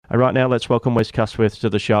Right now, let's welcome Wes Cusworth to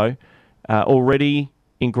the show. Already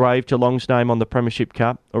engraved Geelong's name on the Premiership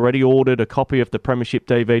Cup, already ordered a copy of the Premiership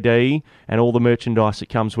DVD and all the merchandise that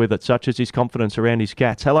comes with it, such as his confidence around his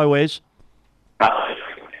Cats. Hello, Wes. How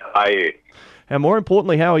are you? And more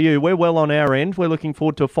importantly, how are you? We're well on our end. We're looking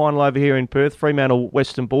forward to a final over here in Perth, Fremantle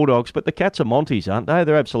Western Bulldogs, but the Cats are Monties, aren't they?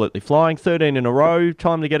 They're absolutely flying. 13 in a row.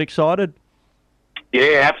 Time to get excited.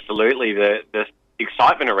 Yeah, absolutely. The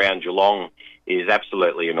excitement around Geelong is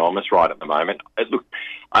absolutely enormous right at the moment. Look,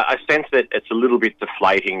 I sense that it's a little bit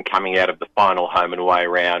deflating coming out of the final home and away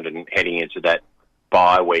round and heading into that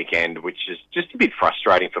bye weekend, which is just a bit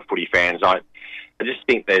frustrating for footy fans. I just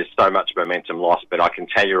think there's so much momentum lost, but I can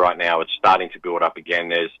tell you right now it's starting to build up again.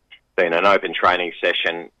 There's been an open training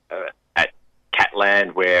session at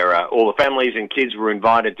Catland where all the families and kids were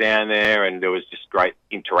invited down there, and there was just great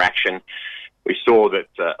interaction. We saw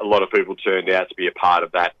that a lot of people turned out to be a part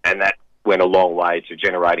of that, and that went a long way to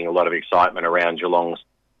generating a lot of excitement around Geelong's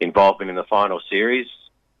involvement in the final series.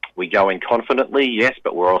 We go in confidently, yes,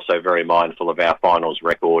 but we're also very mindful of our finals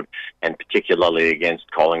record, and particularly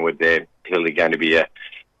against Collingwood. They're clearly going to be a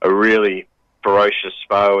really ferocious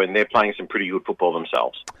foe, and they're playing some pretty good football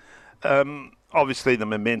themselves. Obviously, the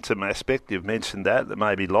momentum aspect, you've mentioned that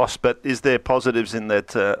may be lost, but is there positives in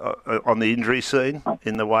that on the injury scene,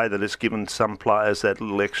 in the way that it's given some players that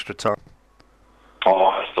little extra time?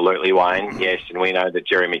 Oh, absolutely, Wayne. Yes, and we know that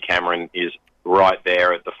Jeremy Cameron is right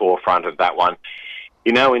there at the forefront of that one.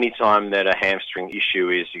 You know, any time that a hamstring issue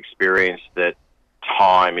is experienced, that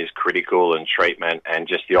time is critical, and treatment and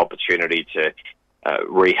just the opportunity to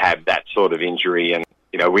rehab that sort of injury. And,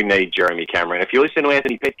 you know, we need Jeremy Cameron. If you listen to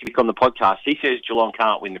Anthony Petkovic on the podcast, he says Geelong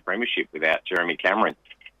can't win the premiership without Jeremy Cameron.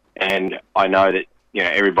 And I know that, you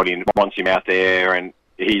know, everybody wants him out there, and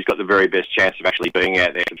he's got the very best chance of actually being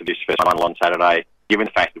out there for this first final on Saturday, given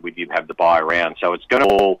the fact that we did have the bye around. So it's going to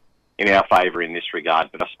all in our favour in this regard.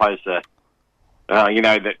 But I suppose you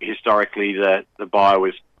know that historically the bye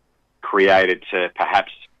was created to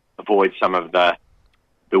perhaps avoid some of the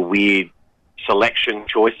weird selection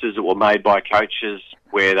choices that were made by coaches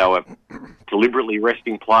where they were deliberately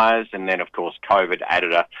resting players, and then of course COVID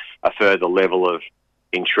added a further level of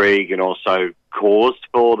intrigue and also caused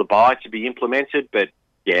for the bye to be implemented. But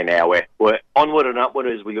yeah, now we're onward and upward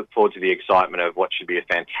as we look forward to the excitement of what should be a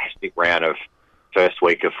fantastic round of first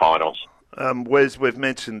week of finals. Wes, we've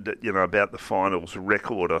mentioned, you know, about the finals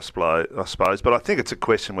record, I suppose, but I think it's a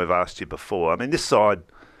question we've asked you before. I mean, this side,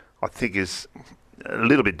 I think, is a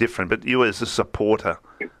little bit different, but you as a supporter,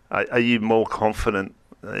 are you more confident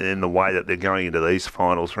in the way that they're going into these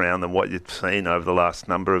finals round than what you've seen over the last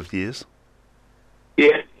number of years?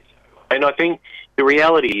 Yeah, and I think the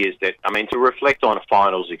reality is that, I mean, to reflect on a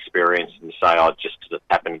finals experience and say, oh, just because it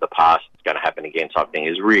happened in the past, it's going to happen again type thing,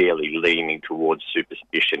 is really leaning towards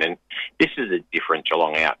superstition. And this is a different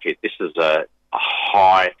Geelong outfit. This is a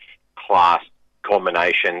high-class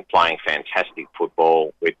combination playing fantastic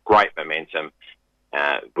football with great momentum.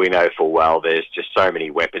 We know full well there's just so many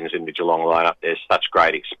weapons in the Geelong lineup. There's such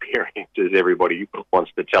great experiences everybody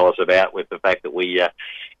wants to tell us about, with the fact that we,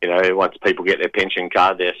 you know, once people get their pension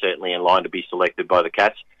card, they're certainly in line to be selected by the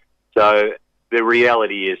Cats. So the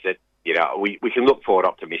reality is that, you know, we can look forward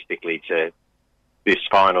optimistically to this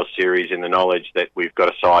final series in the knowledge that we've got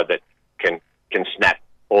a side that can snap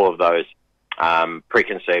all of those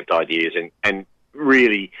preconceived ideas and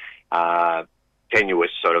really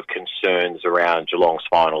tenuous sort of concerns around Geelong's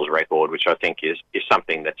finals record, which I think is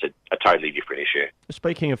something that's a totally different issue.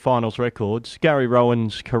 Speaking of finals records, Gary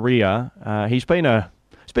Rohan's career, he's been a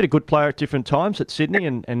good player at different times at Sydney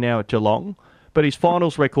and now at Geelong, but his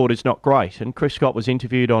finals record is not great. And Chris Scott was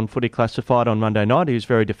interviewed on Footy Classified on Monday night. He was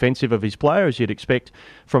very defensive of his player, as you'd expect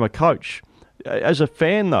from a coach. As a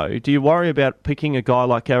fan, though, do you worry about picking a guy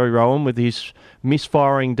like Gary Rohan with his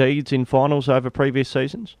misfiring deeds in finals over previous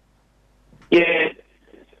seasons? Yeah,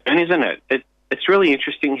 and isn't it? It's really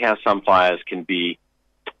interesting how some players can be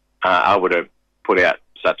able to put out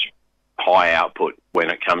such high output when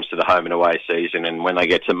it comes to the home and away season, and when they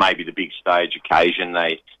get to maybe the big stage occasion,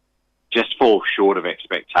 they just fall short of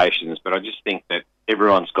expectations. But I just think that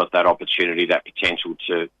everyone's got that opportunity, that potential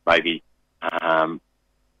to maybe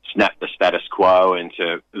snap the status quo and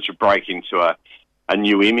to break into a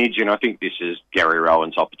new image, and I think this is Gary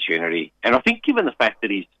Rohan's opportunity. And I think given the fact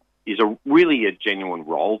that he's really a genuine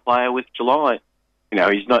role player with Geelong. You know,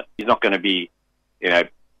 he's not going to be, you know,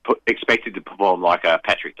 expected to perform like a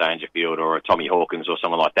Patrick Dangerfield or a Tommy Hawkins or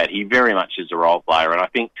someone like that. He very much is a role player, and I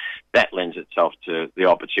think that lends itself to the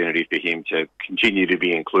opportunity for him to continue to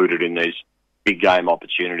be included in these big game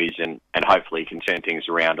opportunities and hopefully can turn things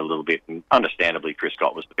around a little bit. And understandably, Chris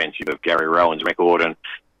Scott was defensive of Gary Rohan's record, and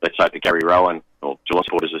let's hope that Gary Rowan, or Geelong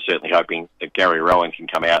supporters are certainly hoping that Gary Rowan can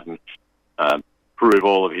come out and prove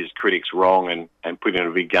all of his critics wrong and put in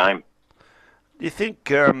a big game. Do you think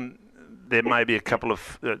there may be a couple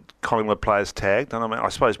of Collingwood players tagged? And I mean, I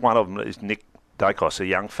suppose one of them is Nick Dacos, a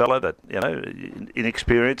young fella that,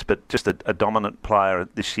 inexperienced, but just a dominant player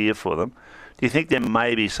this year for them. Do you think there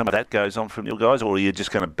may be some of that goes on from your guys, or are you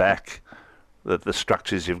just going to back the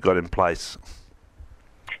structures you've got in place?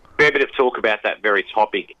 Fair bit of talk about that very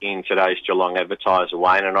topic in today's Geelong Advertiser,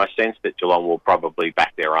 Wayne, and I sense that Geelong will probably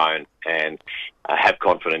back their own and have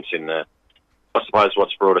confidence in I suppose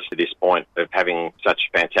what's brought us to this point of having such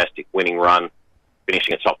a fantastic winning run,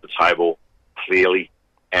 finishing atop the table clearly,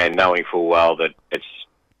 and knowing full well that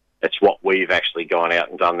it's what we've actually gone out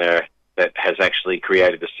and done there that has actually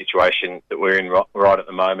created the situation that we're in right at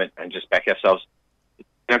the moment, and just back ourselves.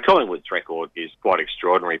 Now, Collingwood's record is quite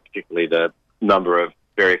extraordinary, particularly the number of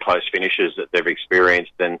very close finishes that they've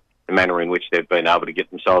experienced and the manner in which they've been able to get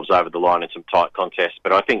themselves over the line in some tight contests.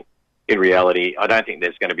 But I think, in reality, I don't think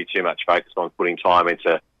there's going to be too much focus on putting time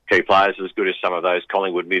into key players as good as some of those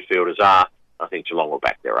Collingwood midfielders are. I think Geelong will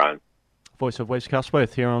back their own. Voice of Wes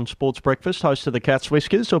Cusworth here on Sports Breakfast, host of the Cats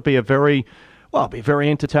Whiskers. It'll be a very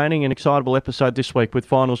entertaining and excitable episode this week with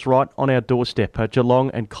finals right on our doorstep.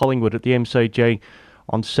 Geelong and Collingwood at the MCG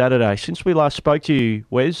on Saturday. Since we last spoke to you,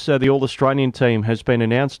 Wes, the All-Australian team has been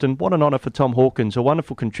announced, and what an honour for Tom Hawkins, a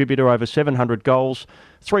wonderful contributor, over 700 goals,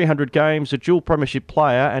 300 games, a dual premiership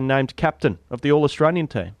player, and named captain of the All-Australian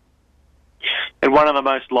team. And one of the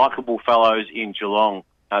most likeable fellows in Geelong.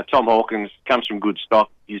 Tom Hawkins comes from good stock.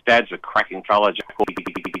 His dad's a cracking fellow.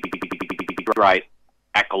 Great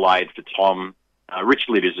accolade for Tom,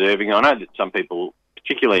 richly deserving. I know that some people,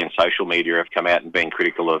 particularly in social media, have come out and been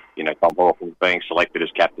critical of, Tom Hawkins being selected as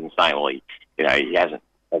captain, saying, well, he hasn't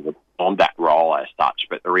on that role as such.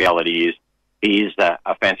 But the reality is, he is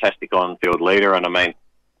a fantastic on-field leader. And I mean,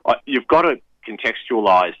 you've got to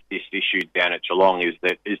contextualise this issue down at Geelong is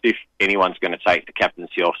that as if anyone's going to take the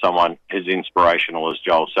captaincy off someone as inspirational as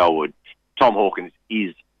Joel Selwood. Tom Hawkins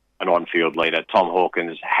is an on-field leader. Tom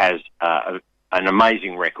Hawkins has an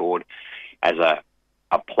amazing record as a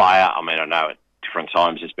player. I mean, I know at different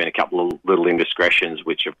times there's been a couple of little indiscretions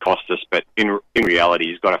which have cost us, but in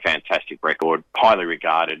reality he's got a fantastic record, highly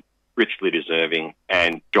regarded, richly deserving,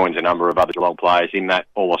 and joins a number of other Geelong players in that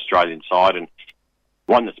All-Australian side. And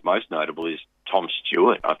one that's most notable is Tom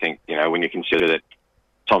Stewart. I think, when you consider that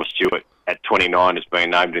Tom Stewart at 29 has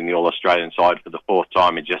been named in the All-Australian side for the fourth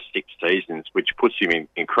time in just 6 seasons, which puts him in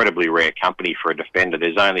incredibly rare company for a defender.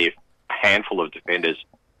 There's only a handful of defenders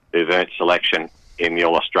who've earned selection in the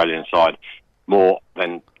All-Australian side more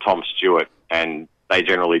than Tom Stewart, and they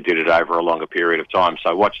generally did it over a longer period of time.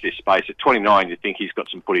 So watch this space. At 29, you think he's got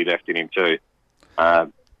some footy left in him too.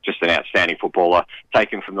 Just an outstanding footballer,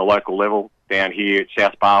 taken from the local level down here at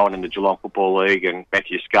South Barwon in the Geelong Football League, and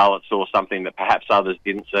Matthew Scarlett saw something that perhaps others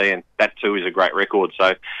didn't see, and that too is a great record.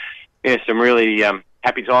 So, yeah, some really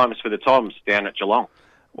happy times for the Toms down at Geelong.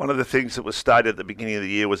 One of the things that was stated at the beginning of the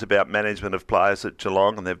year was about management of players at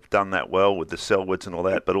Geelong, and they've done that well with the Selwoods and all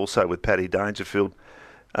that, but also with Paddy Dangerfield.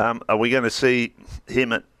 Are we going to see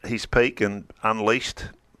him at his peak and unleashed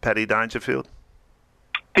Paddy Dangerfield?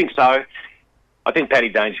 I think so. I think Paddy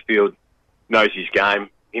Dangerfield knows his game.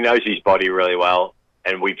 He knows his body really well,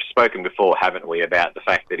 and we've spoken before, haven't we, about the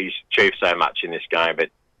fact that he's achieved so much in this game, but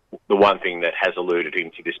the one thing that has eluded him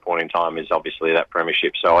to this point in time is obviously that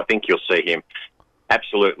premiership. So I think you'll see him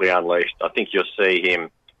absolutely unleashed. I think you'll see him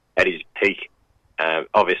at his peak.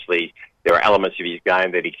 Obviously, there are elements of his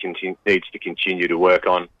game that he needs to continue to work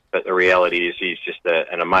on, but the reality is he's just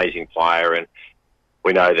an amazing player, and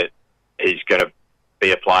we know that he's going to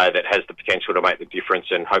be a player that has the potential to make the difference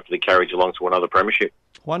and hopefully carry Geelong to another premiership.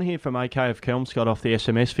 One here from AK of Kelmscott off the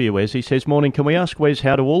SMS for you, Wes. He says, morning, can we ask Wes,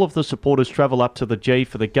 how do all of the supporters travel up to the G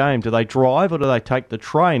for the game? Do they drive or do they take the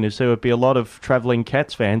train, as there would be a lot of travelling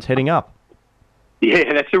Cats fans heading up?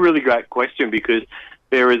 Yeah, that's a really great question, because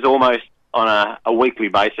there is almost on a weekly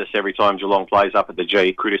basis, every time Geelong plays up at the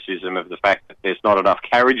G, criticism of the fact that there's not enough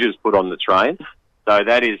carriages put on the train. So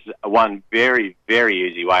that is one very, very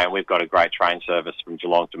easy way, and we've got a great train service from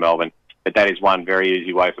Geelong to Melbourne, but that is one very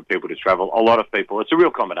easy way for people to travel. A lot of people, it's a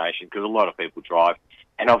real combination because a lot of people drive.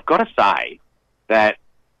 And I've got to say that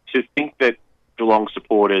to think that Geelong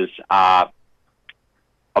supporters are,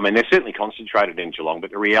 they're certainly concentrated in Geelong,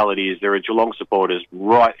 but the reality is there are Geelong supporters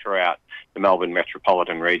right throughout the Melbourne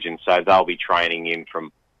metropolitan region, so they'll be training in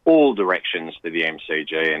from all directions to the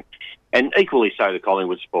MCG, and equally so the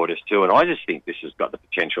Collingwood supporters too. And I just think this has got the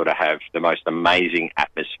potential to have the most amazing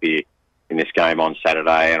atmosphere in this game on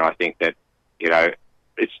Saturday. And I think that,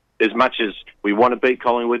 it's as much as we want to beat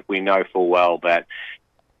Collingwood, we know full well that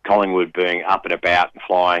Collingwood being up and about and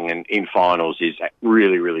flying and in finals is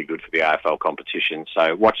really, really good for the AFL competition.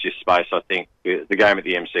 So watch this space. I think the game at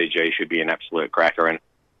the MCG should be an absolute cracker, and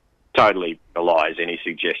totally belies any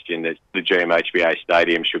suggestion that the GMHBA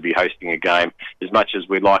Stadium should be hosting a game. As much as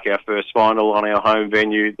we'd like our first final on our home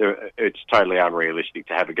venue, it's totally unrealistic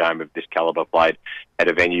to have a game of this calibre played at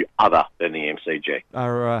a venue other than the MCG.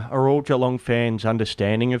 Are all Geelong fans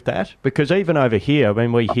understanding of that? Because even over here,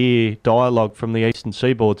 when we hear dialogue from the Eastern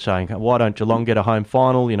Seaboard saying, why don't Geelong get a home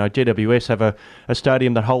final? You know, GWS have a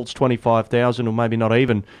stadium that holds 25,000 or maybe not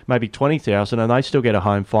even, maybe 20,000, and they still get a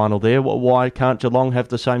home final there. Why can't Geelong have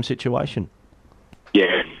the same situation?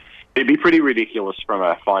 Yeah, it'd be pretty ridiculous from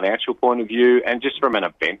a financial point of view and just from an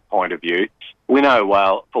event point of view. We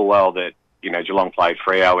know full well that, you know, Geelong played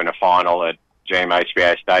Freo in a final at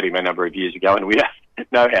GMHBA Stadium a number of years ago, and we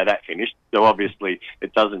know how that finished. So obviously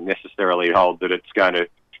it doesn't necessarily hold that it's going to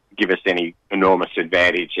give us any enormous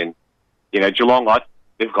advantage. And, you know, Geelong,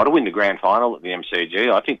 they've got to win the grand final at the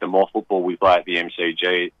MCG. I think the more football we play at the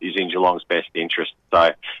MCG is in Geelong's best interest.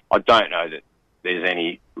 So I don't know that there's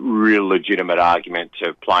any real legitimate argument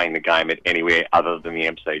to playing the game at anywhere other than the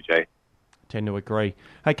MCG. Tend to agree.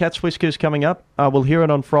 Hey, Cats Whiskers coming up. We'll hear it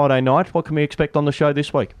on Friday night. What can we expect on the show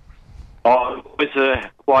this week? I was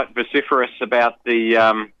quite vociferous about the,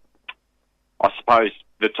 I suppose,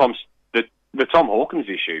 the Tom Hawkins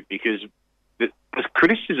issue, because the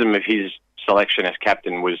criticism of his selection as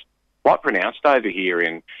captain was quite pronounced over here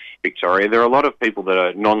in Victoria. There are a lot of people that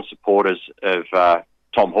are non-supporters of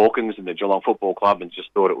Tom Hawkins and the Geelong Football Club and just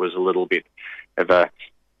thought it was a little bit of a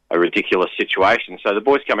ridiculous situation. So the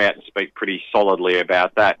boys come out and speak pretty solidly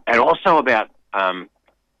about that, and also about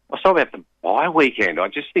the bye weekend. I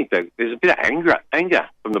just think that there's a bit of anger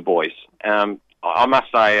from the boys. I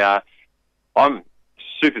must say, I'm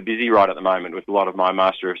super busy right at the moment with a lot of my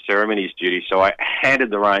Master of Ceremonies duties, so I handed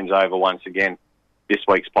the reins over once again this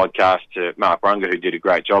week's podcast to Mark Runga, who did a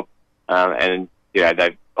great job, and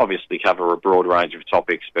they obviously cover a broad range of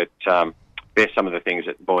topics, but there's some of the things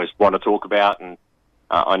that the boys want to talk about, and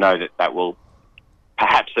I know that will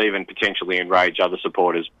perhaps even potentially enrage other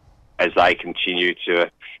supporters as they continue to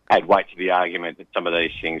add weight to the argument that some of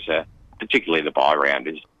these things, particularly the bye round,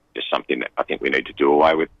 is just something that I think we need to do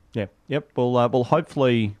away with. Yeah, yep. We'll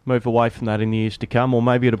hopefully move away from that in the years to come, or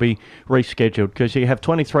maybe it'll be rescheduled, because you have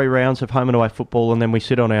 23 rounds of home and away football, and then we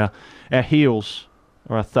sit on our heels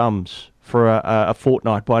or our thumbs for a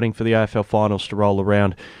fortnight waiting for the AFL finals to roll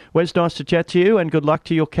around. Wes, nice to chat to you, and good luck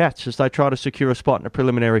to your Cats as they try to secure a spot in a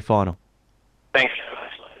preliminary final. Thanks.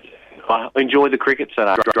 I enjoy the cricket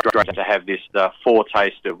today. Great to have this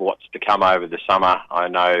foretaste of what's to come over the summer. I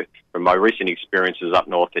know from my recent experiences up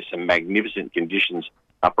north, there's some magnificent conditions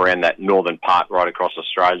up around that northern part right across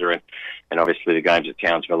Australia, and obviously the games at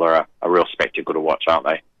Townsville are a real spectacle to watch, aren't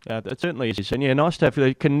they? It certainly is. And yeah, nice to have.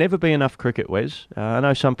 There can never be enough cricket, Wes. I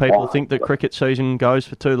know some people think that cricket season goes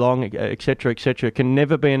for too long, etc., etc. Can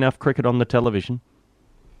never be enough cricket on the television.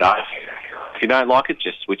 No, if you don't like it,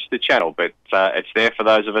 just switch the channel. But it's there for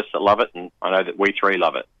those of us that love it, and I know that we three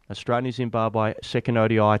love it. Australia-Zimbabwe, second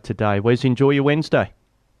ODI today. Wes, enjoy your Wednesday.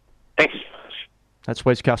 Thanks. That's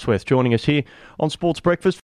Wes Cusworth joining us here on Sports Breakfast.